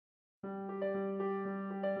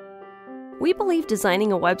We believe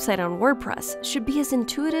designing a website on WordPress should be as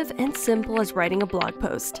intuitive and simple as writing a blog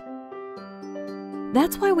post.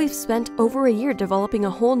 That's why we've spent over a year developing a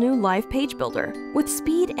whole new live page builder with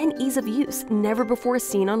speed and ease of use never before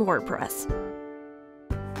seen on WordPress.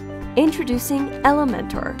 Introducing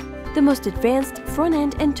Elementor, the most advanced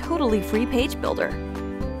front-end and totally free page builder.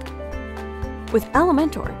 With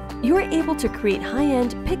Elementor, you're able to create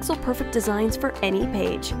high-end, pixel-perfect designs for any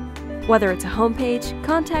page. Whether it's a homepage,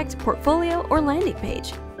 contact, portfolio, or landing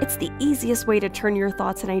page, it's the easiest way to turn your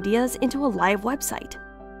thoughts and ideas into a live website.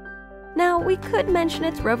 Now, we could mention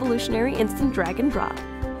its revolutionary instant drag and drop.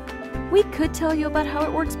 We could tell you about how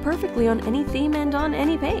it works perfectly on any theme and on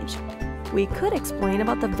any page. We could explain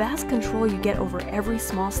about the vast control you get over every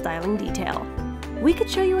small styling detail. We could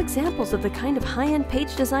show you examples of the kind of high-end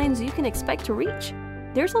page designs you can expect to reach.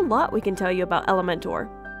 There's a lot we can tell you about Elementor.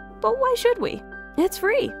 But why should we? It's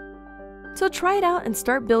free. So try it out and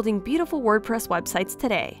start building beautiful WordPress websites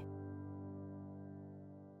today.